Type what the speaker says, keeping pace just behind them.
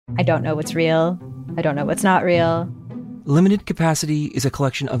I don't know what's real. I don't know what's not real. Limited Capacity is a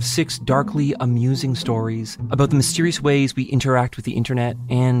collection of 6 darkly amusing stories about the mysterious ways we interact with the internet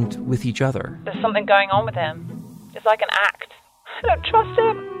and with each other. There's something going on with him. It's like an act. I don't trust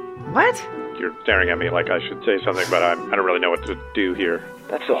him. What? You're staring at me like I should say something, but I don't really know what to do here.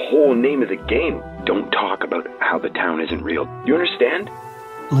 That's the whole name of the game. Don't talk about how the town isn't real. You understand?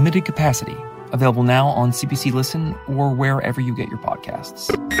 Limited Capacity, available now on CBC Listen or wherever you get your podcasts.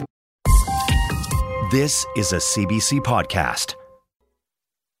 This is a CBC podcast.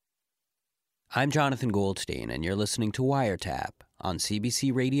 I'm Jonathan Goldstein, and you're listening to Wiretap on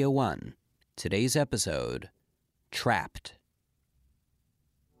CBC Radio 1. Today's episode, Trapped.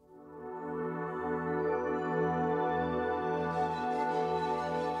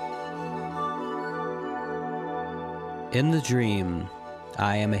 In the dream,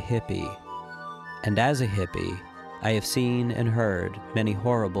 I am a hippie. And as a hippie, I have seen and heard many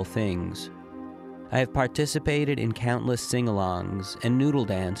horrible things. I have participated in countless sing-alongs and noodle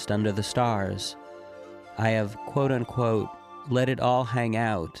danced under the stars. I have, quote-unquote, let it all hang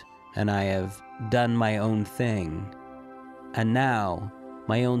out, and I have done my own thing. And now,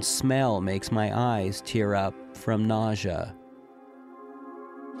 my own smell makes my eyes tear up from nausea.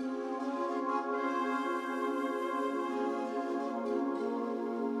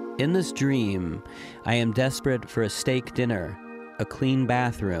 In this dream, I am desperate for a steak dinner, a clean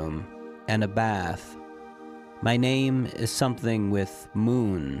bathroom, and a bath. My name is something with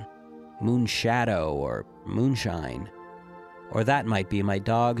moon shadow, or moonshine. Or that might be my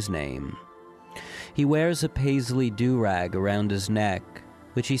dog's name. He wears a paisley do-rag around his neck,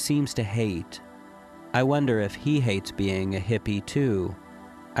 which he seems to hate. I wonder if he hates being a hippie too.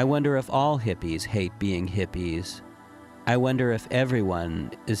 I wonder if all hippies hate being hippies. I wonder if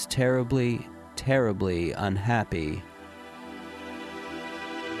everyone is terribly, terribly unhappy.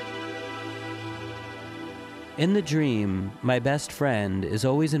 In the dream, my best friend is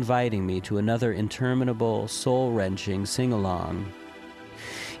always inviting me to another interminable, soul-wrenching sing-along.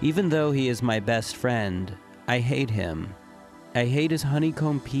 Even though he is my best friend, I hate him. I hate his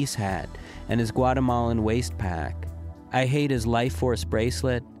honeycomb peace hat and his Guatemalan waist pack. I hate his Life Force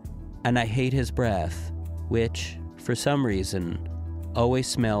bracelet, and I hate his breath, which, for some reason, always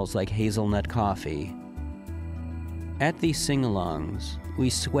smells like hazelnut coffee. At these sing-alongs, we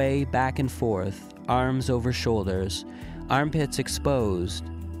sway back and forth, arms over shoulders, armpits exposed,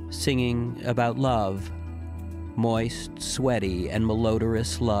 singing about love. Moist, sweaty, and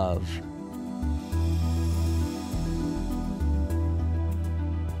malodorous love.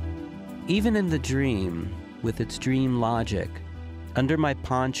 Even in the dream, with its dream logic, under my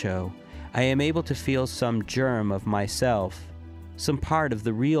poncho, I am able to feel some germ of myself, some part of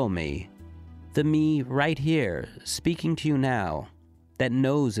the real me, the me right here, speaking to you now, that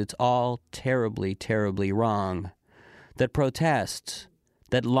knows it's all terribly, terribly wrong, that protests,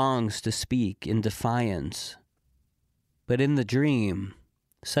 that longs to speak in defiance. But in the dream,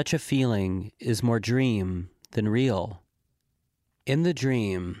 such a feeling is more dream than real. In the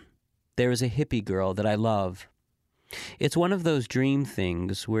dream, there is a hippie girl that I love. It's one of those dream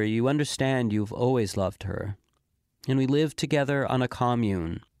things where you understand you've always loved her, and we live together on a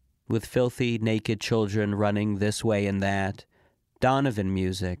commune, with filthy, naked children running this way and that, Donovan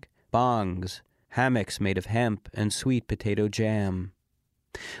music, bongs, hammocks made of hemp, and sweet potato jam.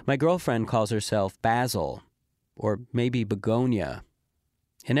 My girlfriend calls herself Basil, or maybe Begonia,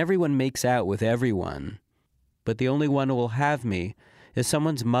 and everyone makes out with everyone, but the only one who will have me is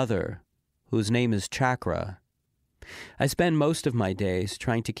someone's mother, whose name is Chakra. I spend most of my days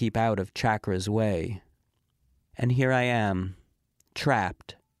trying to keep out of Chakra's way. And here I am,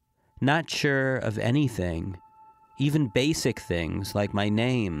 trapped, not sure of anything, even basic things like my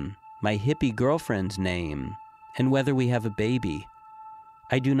name, my hippie girlfriend's name, and whether we have a baby.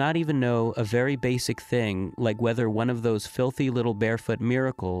 I do not even know a very basic thing like whether one of those filthy little barefoot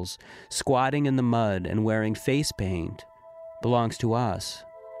miracles squatting in the mud and wearing face paint belongs to us.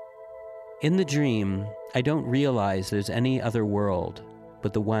 In the dream, I don't realize there's any other world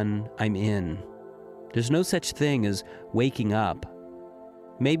but the one I'm in. There's no such thing as waking up.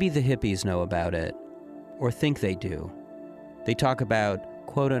 Maybe the hippies know about it, or think they do. They talk about,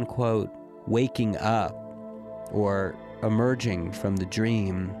 quote-unquote, waking up, or emerging from the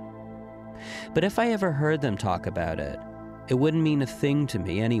dream. But if I ever heard them talk about it, it wouldn't mean a thing to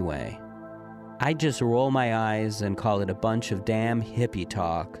me anyway. I'd just roll my eyes and call it a bunch of damn hippie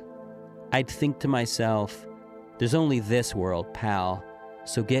talk. I'd think to myself, there's only this world, pal,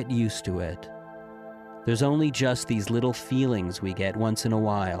 so get used to it. There's only just these little feelings we get once in a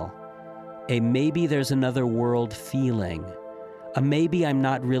while. A maybe there's another world feeling. Maybe I'm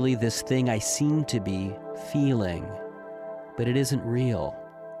not really this thing I seem to be feeling, but it isn't real.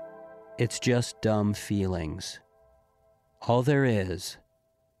 It's just dumb feelings. All there is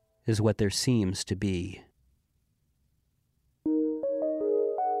what there seems to be.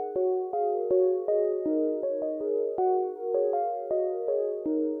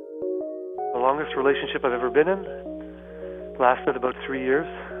 The longest relationship I've ever been in lasted about 3 years,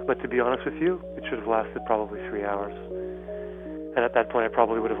 but to be honest with you, it should have lasted probably 3 hours. And at that point, I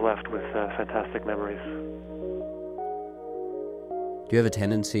probably would have left with fantastic memories. Do you have a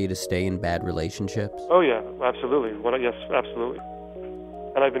tendency to stay in bad relationships? Oh yeah, absolutely. Yes, absolutely.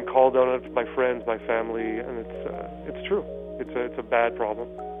 And I've been called out on it by friends, by family, and it's true. It's a bad problem.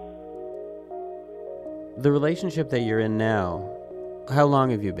 The relationship that you're in now, how long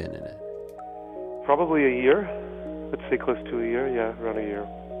have you been in it? Probably a year. Let's say close to a year. Yeah, around a year.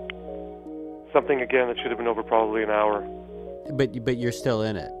 Something again that should have been over probably an hour. But you're still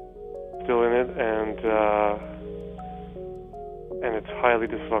in it. Still in it, and it's highly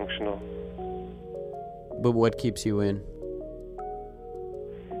dysfunctional. But what keeps you in?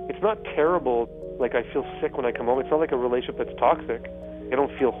 It's not terrible. Like, I feel sick when I come home. It's not like a relationship that's toxic. I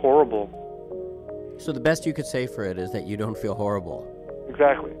don't feel horrible. So the best you could say for it is that you don't feel horrible.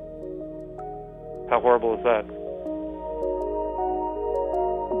 Exactly. How horrible is that?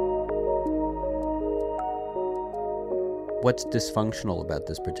 What's dysfunctional about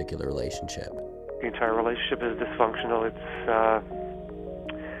this particular relationship? The entire relationship is dysfunctional.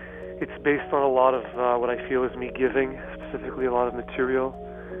 It's based on a lot of what I feel is me giving, specifically a lot of material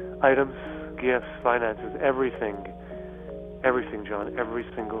items, gifts, finances, everything, John, every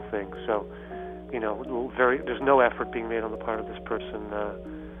single thing. So, there's no effort being made on the part of this person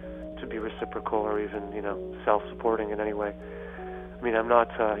to be reciprocal or even, self-supporting in any way. I mean, I'm not,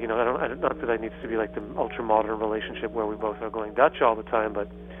 not that it needs to be like the ultra-modern relationship where we both are going Dutch all the time, but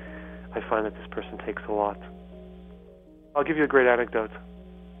I find that this person takes a lot. I'll give you a great anecdote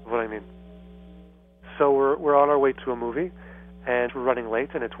of what I mean. So we're on our way to a movie, and we're running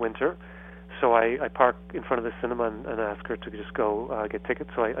late, and it's winter. So I park in front of the cinema and ask her to just go get tickets.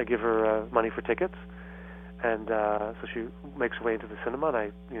 So I give her money for tickets, and so she makes her way into the cinema, and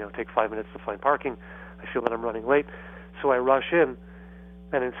I take 5 minutes to find parking. I feel that I'm running late, so I rush in,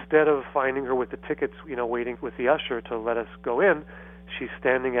 and instead of finding her with the tickets, waiting with the usher to let us go in, she's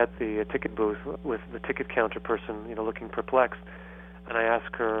standing at the ticket booth with the ticket counter person, looking perplexed. And I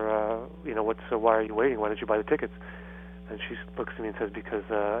ask her, why are you waiting? Why did you buy the tickets? And she looks at me and says, because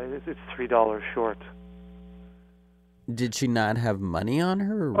it's $3 short. Did she not have money on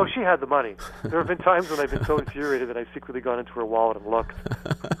her? Oh, she had the money. There have been times when I've been so infuriated that I've secretly gone into her wallet and looked.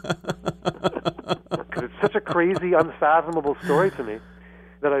 Because it's such a crazy, unfathomable story to me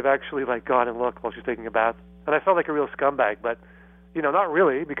that I've actually gone and looked while she's taking a bath. And I felt like a real scumbag, but not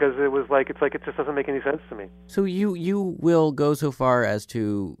really, because it just doesn't make any sense to me. So you will go so far as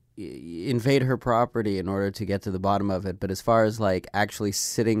to invade her property in order to get to the bottom of it, but as far as actually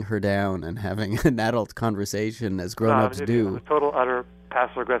sitting her down and having an adult conversation as grown-ups do. I'm a total, utter,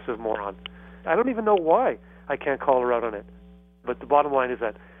 passive-aggressive moron. I don't even know why I can't call her out on it. But the bottom line is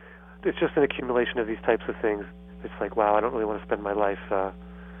that it's just an accumulation of these types of things. It's like, wow, I don't really want to spend my life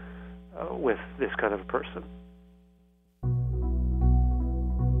with this kind of a person.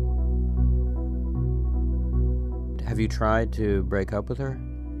 Have you tried to break up with her?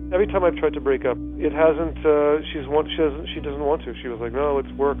 Every time I've tried to break up, it hasn't. She doesn't want to. She was like, no,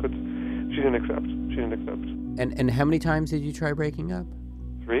 it's work. She didn't accept. And how many times did you try breaking up?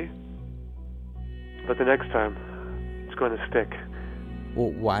 3. But the next time, it's going to stick.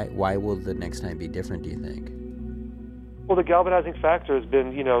 Well, why will the next time be different, do you think? Well, the galvanizing factor has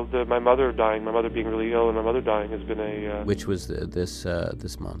been, my mother dying, my mother being really ill, and my mother dying has been a. Which was this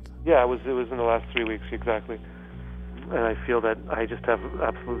month? Yeah, it was in the last 3 weeks exactly. And I feel that I just have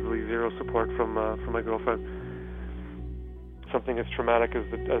absolutely zero support from my girlfriend. Something as traumatic as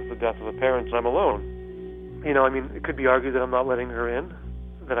the death of a parent, and I'm alone. It could be argued that I'm not letting her in,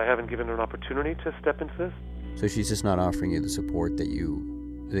 that I haven't given her an opportunity to step into this. So she's just not offering you the support that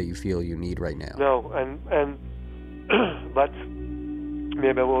you feel you need right now. No, and but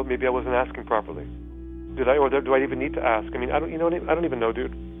maybe I wasn't asking properly. Did I, or do I even need to ask? I don't even know,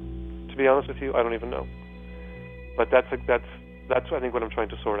 dude. To be honest with you, I don't even know. But that's I think what I'm trying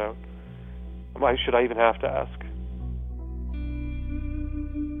to sort out. Why should I even have to ask?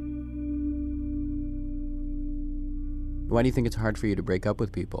 Why do you think it's hard for you to break up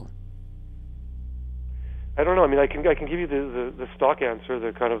with people? I don't know. I can give you the stock answer,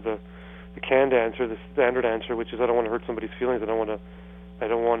 the kind of the canned answer, the standard answer, which is I don't want to hurt somebody's feelings. I don't want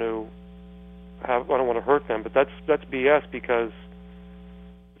to want to hurt them. But that's BS, because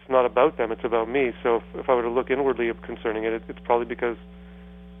it's not about them, it's about me. So if I were to look inwardly concerning it, it's probably because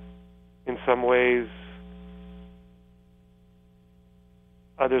in some ways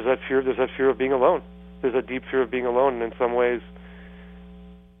there's that fear of being alone. There's a deep fear of being alone, and in some ways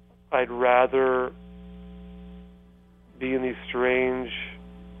I'd rather be in these strange,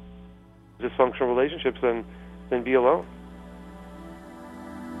 dysfunctional relationships than be alone.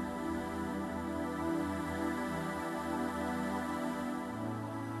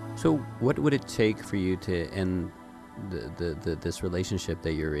 So what would it take for you to end this relationship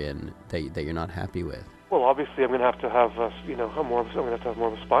that you're in, that you're not happy with? Well, obviously, I'm going to have to have more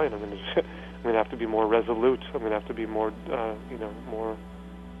of a spine. I'm going to have to be more resolute. I'm going to have to be more more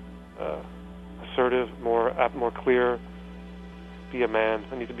assertive, more clear. Be a man.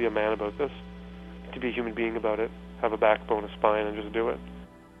 I need to be a man about this. To be a human being about it. Have a backbone, a spine, and just do it.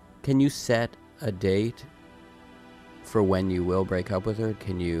 Can you set a date for when you will break up with her?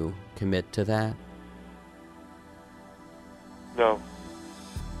 Can you commit to that? No.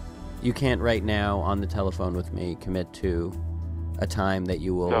 You can't right now on the telephone with me commit to a time that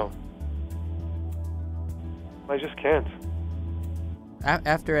you will... No. I just can't.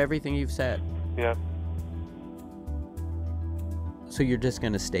 After everything you've said? Yeah. So you're just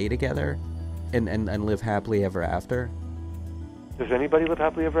going to stay together and live happily ever after? Does anybody live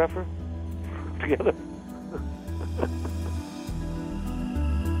happily ever after? Together?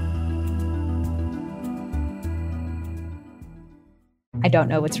 I don't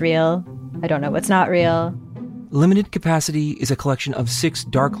know what's real. I don't know what's not real. Limited Capacity is a collection of 6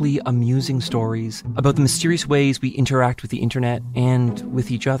 darkly amusing stories about the mysterious ways we interact with the internet and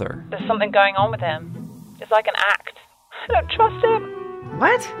with each other. There's something going on with him. It's like an act. I don't trust him.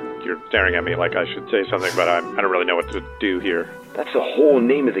 What? You're staring at me like I should say something, but I don't really know what to do here. That's the whole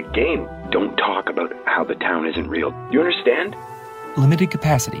name of the game. Don't talk about how the town isn't real. You understand? Limited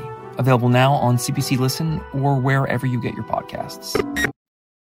Capacity, available now on CBC Listen or wherever you get your podcasts.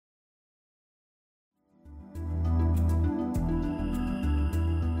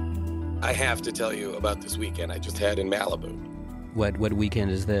 I have to tell you about this weekend I just had in Malibu. What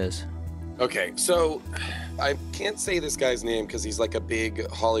weekend is this? Okay, so I can't say this guy's name because he's like a big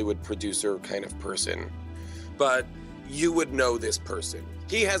Hollywood producer kind of person, but you would know this person.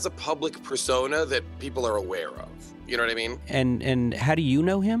 He has a public persona that people are aware of. You know what I mean? And how do you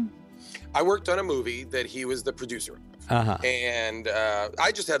know him? I worked on a movie that he was the producer of. Uh-huh. And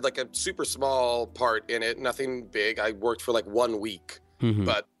I just had like a super small part in it, nothing big. I worked for like 1 week,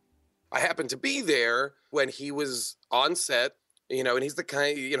 but I happened to be there when he was on set, and he's the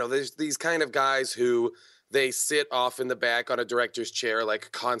kind, there's these kind of guys who they sit off in the back on a director's chair,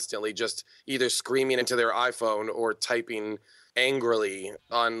 like constantly just either screaming into their iPhone or typing angrily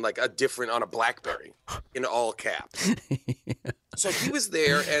on a BlackBerry in all caps. So he was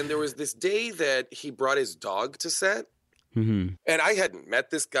there, and there was this day that he brought his dog to set. And I hadn't met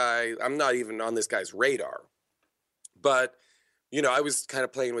this guy. I'm not even on this guy's radar. But, I was kind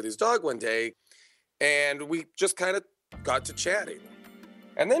of playing with his dog one day, and we just kind of got to chatting.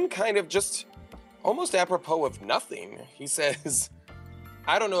 And then kind of just almost apropos of nothing, he says,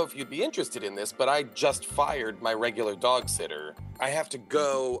 I don't know if you'd be interested in this, but I just fired my regular dog sitter. I have to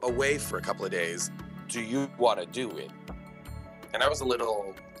go away for a couple of days. Do you want to do it? And I was a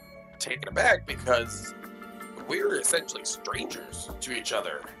little taken aback because we're essentially strangers to each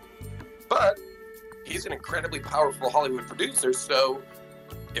other. But he's an incredibly powerful Hollywood producer, so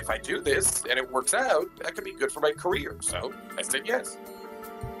if I do this and it works out, that could be good for my career. So I said yes.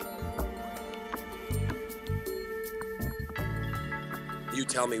 You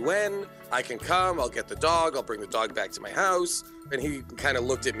tell me when, I can come, I'll get the dog, I'll bring the dog back to my house. And he kind of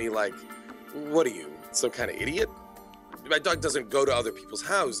looked at me like, what are you, some kind of idiot? My dog doesn't go to other people's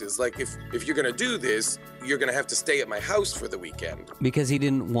houses. Like, if you're going to do this, you're going to have to stay at my house for the weekend. Because he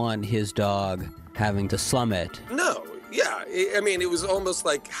didn't want his dog having to slum it. No, yeah. I mean, it was almost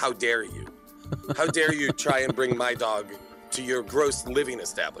like, how dare you? How dare you try and bring my dog to your gross living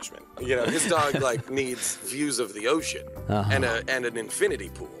establishment? His dog, needs views of the ocean and an infinity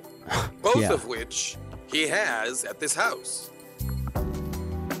pool. Both of which he has at this house.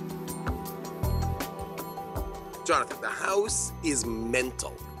 Jonathan, the house is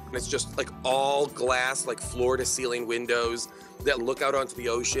mental. And it's just all glass, floor to ceiling windows that look out onto the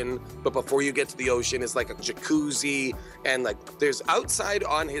ocean. But before you get to the ocean, it's like a jacuzzi. And there's outside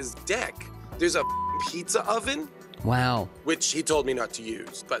on his deck, there's a pizza oven. Wow. Which he told me not to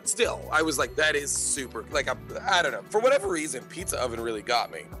use. But still, I was like, that is super, I don't know. For whatever reason, pizza oven really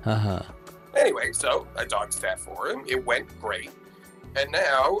got me. Uh-huh. Anyway, so I dog sat for him. It went great. And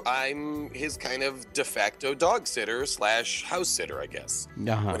now I'm his kind of de facto dog sitter / house sitter, I guess.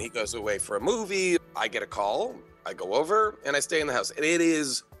 Uh-huh. When he goes away for a movie, I get a call, I go over, and I stay in the house. And it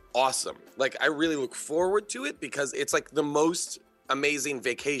is awesome. Like, I really look forward to it because it's like the most amazing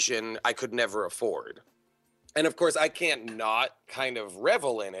vacation I could never afford. And of course, I can't not kind of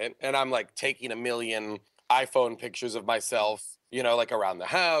revel in it. And I'm like taking a million iPhone pictures of myself, you know, like around the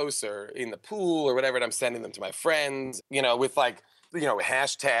house or in the pool or whatever. And I'm sending them to my friends, you know, with like, you know,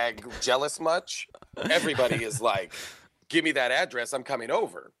 hashtag jealous much. Everybody is like, give me that address, I'm coming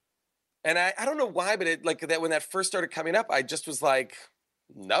over. And I don't know why, but it like that when that first started coming up, I just was like,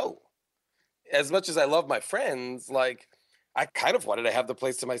 no. As much as I love my friends, like I kind of wanted to have the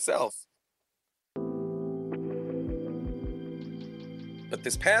place to myself. But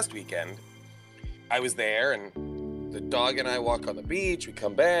this past weekend, I was there and the dog and I walk on the beach, we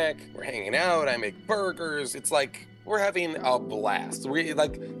come back, we're hanging out, I make burgers. It's like, we're having a blast. We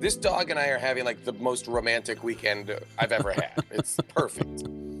like, this dog and I are having like the most romantic weekend I've ever had. It's perfect.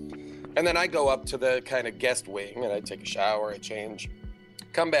 And then I go up to the kind of guest wing and I take a shower, I change,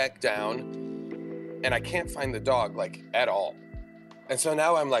 come back down, and I can't find the dog like at all. And so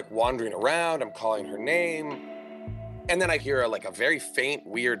now I'm like wandering around, I'm calling her name, and then I hear like a very faint,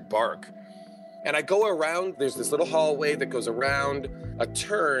 weird bark. And I go around, there's this little hallway that goes around a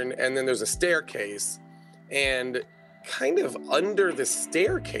turn, and then there's a staircase. And kind of under the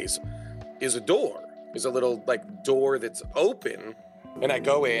staircase is a door. There's a little like door that's open. And I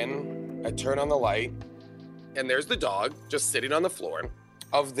go in, I turn on the light, and there's the dog just sitting on the floor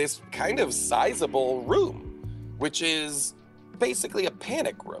of this kind of sizable room, which is basically a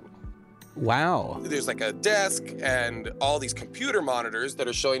panic room. Wow. There's like a desk and all these computer monitors that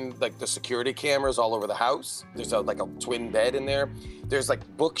are showing like the security cameras all over the house. There's like a twin bed in there. There's like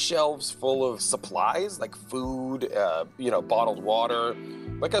bookshelves full of supplies like food, you know, bottled water,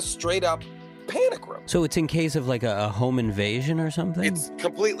 like a straight up panic room. So it's in case of like a home invasion or something? It's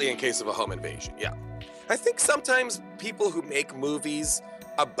completely in case of a home invasion, yeah. I think sometimes people who make movies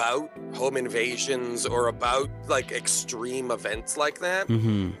about home invasions or about like extreme events like that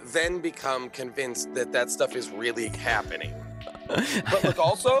then become convinced that that stuff is really happening. But look,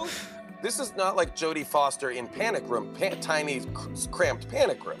 also, this is not like Jodie Foster in Panic Room, tiny cramped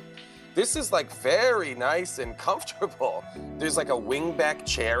Panic Room. This is like very nice and comfortable. There's like a wingback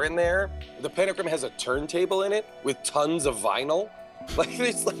chair in there. The Panic Room has a turntable in it with tons of vinyl. Like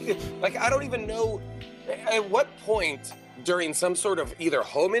it's like I don't even know at what point during some sort of either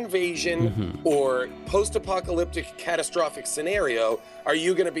home invasion or post-apocalyptic catastrophic scenario are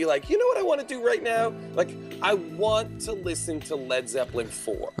you going to be like, you know what I want to do right now? Like, I want to listen to Led Zeppelin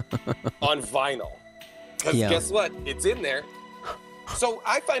 4 on vinyl. Because guess what? It's in there. So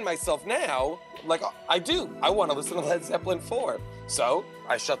I find myself now, like, I want to listen to Led Zeppelin 4. So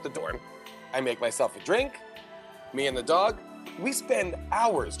I shut the door. I make myself a drink. Me and the dog, we spend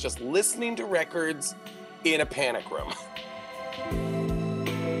hours just listening to records in a panic room.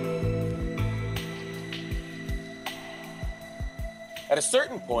 At a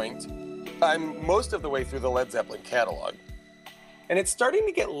certain point, I'm most of the way through the Led Zeppelin catalog, and it's starting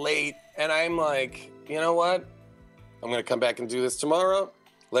to get late, and I'm like, you know what? I'm going to come back and do this tomorrow.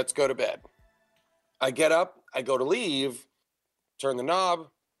 Let's go to bed. I get up, I go to leave, turn the knob,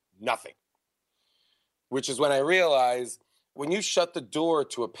 nothing. Which is when I realize when you shut the door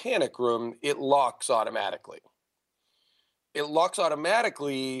to a panic room, it locks automatically. It locks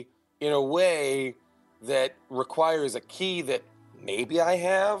automatically in a way that requires a key that maybe I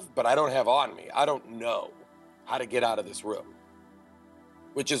have, but I don't have on me. I don't know how to get out of this room.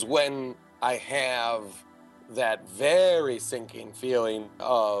 Which is when I have that very sinking feeling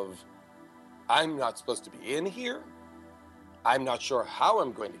of, I'm not supposed to be in here. I'm not sure how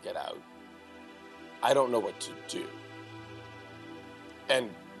I'm going to get out. I don't know what to do. And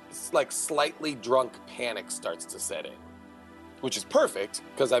like slightly drunk panic starts to set in, which is perfect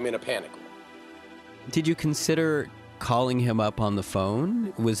because I'm in a panic room. Did you consider calling him up on the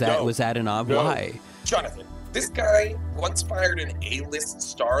phone? Was that an option? No. Why? Jonathan, this guy once fired an A-list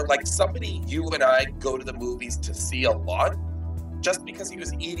star, like somebody you and I go to the movies to see a lot, just because he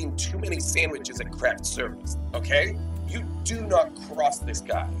was eating too many sandwiches at craft service, okay? You do not cross this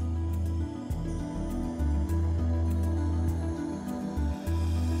guy.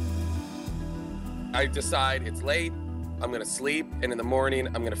 I decide it's late, I'm gonna sleep, and in the morning,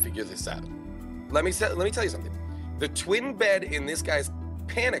 I'm gonna figure this out. Let me tell you something. The twin bed in this guy's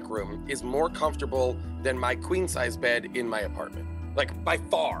panic room is more comfortable than my queen-size bed in my apartment. Like, by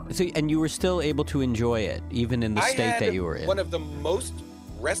far. So, and you were still able to enjoy it, even in the state that you were in. One of the most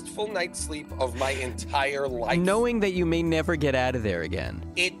restful night's sleep of my entire life. Knowing that you may never get out of there again.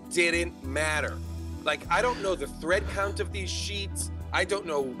 It didn't matter. Like, I don't know the thread count of these sheets. I don't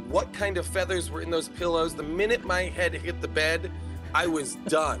know what kind of feathers were in those pillows. The minute my head hit the bed, I was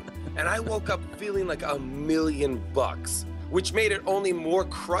done. And I woke up feeling like $1,000,000, which made it only more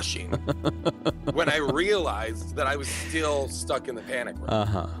crushing when I realized that I was still stuck in the panic room.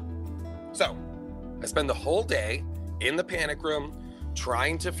 Uh-huh. So I spend the whole day in the panic room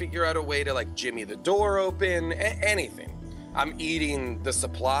trying to figure out a way to like jimmy the door open, anything. I'm eating the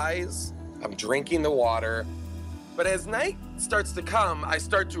supplies, I'm drinking the water. But as night starts to come, I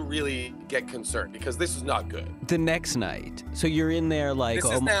start to really get concerned because this is not good. The next night. So you're in there like...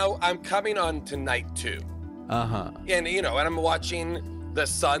 This is now, I'm coming on to night 2. Uh-huh. And, you know, and I'm watching the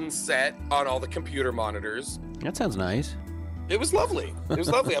sun set on all the computer monitors. That sounds nice. It was lovely. It was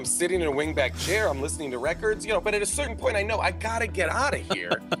lovely. I'm sitting in a wingback chair. I'm listening to records, you know, but at a certain point, I know I got to get out of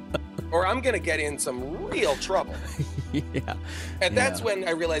here or I'm going to get in some real trouble. Yeah. And that's when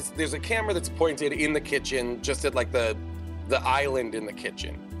I realized there's a camera that's pointed in the kitchen, just at like the island in the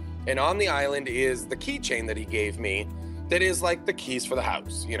kitchen. And on the island is the keychain that he gave me that is like the keys for the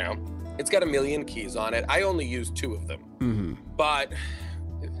house, you know? It's got 1,000,000 keys on it. I only use 2 of them. Mm-hmm. But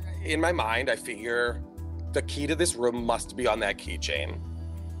in my mind, I figure the key to this room must be on that keychain.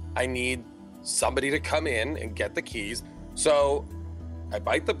 I need somebody to come in and get the keys. So I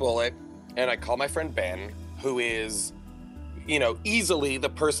bite the bullet and I call my friend Ben, who is, you know, easily the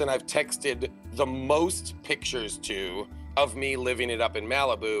person I've texted the most pictures to of me living it up in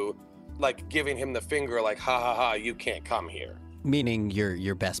Malibu, like giving him the finger like, ha ha ha, you can't come here. Meaning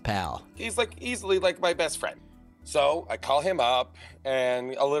your best pal. He's like easily like my best friend. So I call him up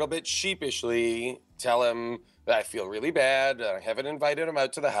and a little bit sheepishly tell him that I feel really bad. I haven't invited him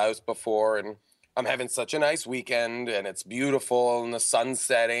out to the house before and I'm having such a nice weekend and it's beautiful and the sun's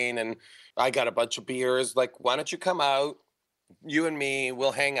setting and I got a bunch of beers. Like, why don't you come out? You and me,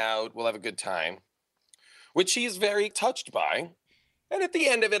 we'll hang out. We'll have a good time. Which he's very touched by. And at the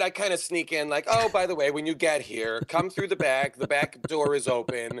end of it, I kind of sneak in like, oh, by the way, when you get here, come through the back. The back door is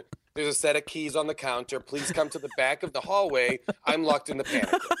open. There's a set of keys on the counter. Please come to the back of the hallway. I'm locked in the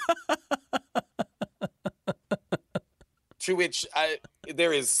panic room. To which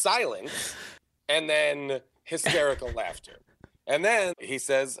there is silence and then hysterical laughter. And then he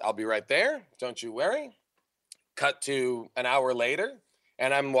says, I'll be right there. Don't you worry. Cut to an hour later,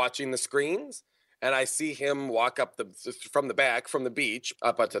 and I'm watching the screens, and I see him walk up from the back, from the beach,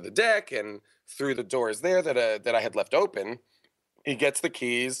 up onto the deck, and through the doors there that I had left open. He gets the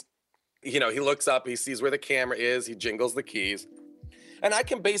keys. You know, he looks up, he sees where the camera is, he jingles the keys. And I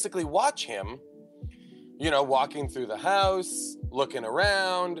can basically watch him, you know, walking through the house, looking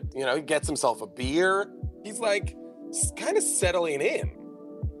around. You know, he gets himself a beer. He's like kind of settling in.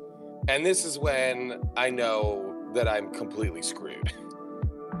 And this is when I know that I'm completely screwed.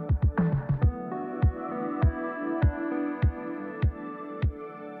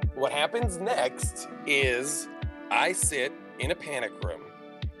 What happens next is I sit in a panic room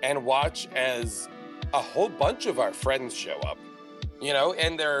and watch as a whole bunch of our friends show up, you know,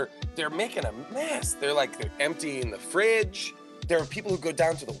 and they're making a mess. They're emptying the fridge. There are people who go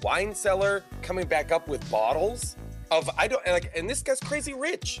down to the wine cellar, coming back up with bottles of, and this guy's crazy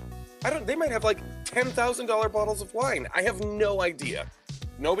rich. They might have like $10,000 bottles of wine. I have no idea.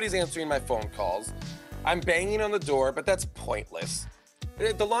 Nobody's answering my phone calls. I'm banging on the door, but that's pointless.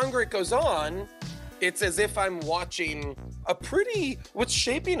 The longer it goes on, it's as if I'm watching what's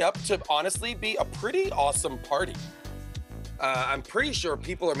shaping up to honestly be a pretty awesome party. I'm pretty sure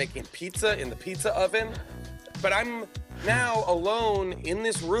people are making pizza in the pizza oven, but I'm now alone in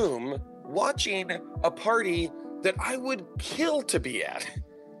this room watching a party that I would kill to be at.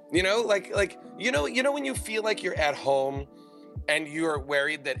 You know, you know when you feel like you're at home and you're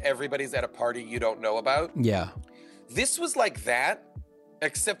worried that everybody's at a party you don't know about? Yeah. This was like that,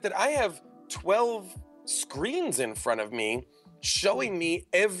 except that I have 12 screens in front of me showing me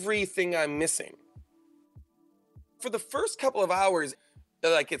everything I'm missing. For the first couple of hours,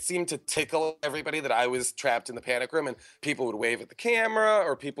 like it seemed to tickle everybody that I was trapped in the panic room and people would wave at the camera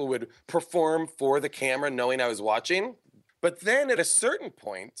or people would perform for the camera knowing I was watching. But then at a certain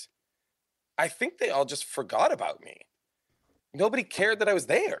point, I think they all just forgot about me. Nobody cared that I was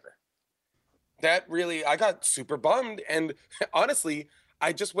there. I got super bummed. And honestly,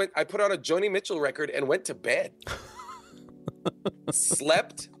 I put on a Joni Mitchell record and went to bed.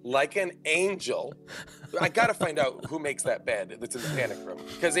 Slept like an angel. I gotta find out who makes that bed that's in the panic room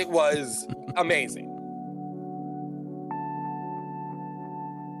because it was amazing.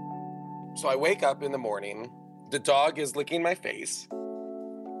 So I wake up in the morning. The dog is licking my face.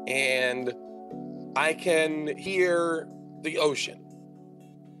 and I can hear the ocean.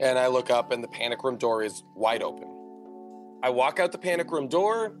 And I look up and the panic room door is wide open. I walk out the panic room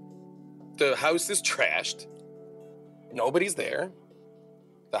door. The house is trashed. Nobody's there.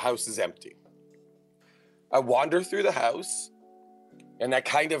 The house is empty. I wander through the house, and that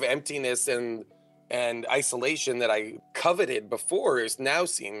kind of emptiness and isolation that I coveted before now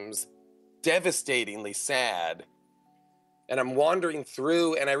seems devastatingly sad. And I'm wandering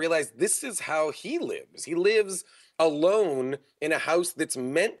through, and I realize this is how he lives. He lives alone in a house that's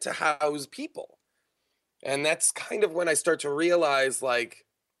meant to house people. And that's kind of when I start to realize, like,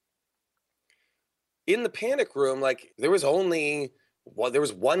 in the panic room, like, there was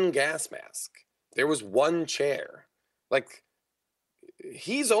one gas mask. There was one chair. Like,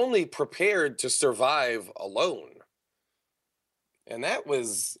 he's only prepared to survive alone. And that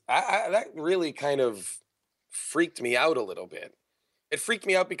was, that really kind of freaked me out a little bit. It freaked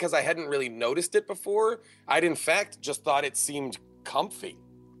me out because I hadn't really noticed it before. I'd in fact just thought it seemed comfy.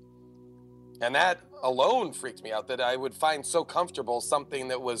 And that alone freaked me out, that I would find so comfortable something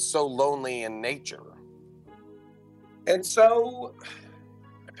that was so lonely in nature. And so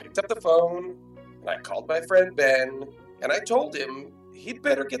I picked up the phone and I called my friend Ben and I told him he'd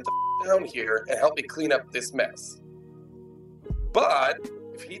better get the down here and help me clean up this mess. But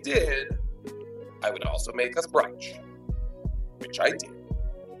if he did, I would also make us brunch, which I did.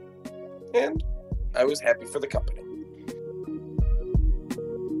 And I was happy for the company.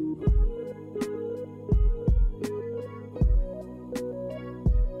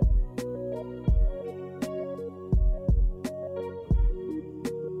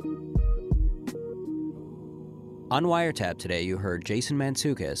 On Wiretap today, you heard Jason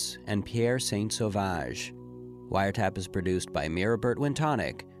Mantzoukas and Pierre Saint-Sauvage. Wiretap is produced by Mira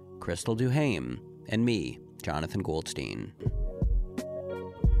Burt-Wintonic, Crystal Duhame, and me, Jonathan Goldstein.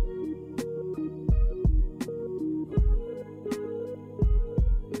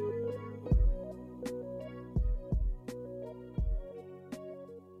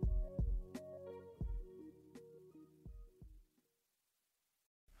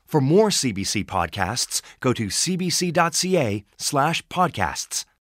 For more CBC podcasts, go to cbc.ca/podcasts.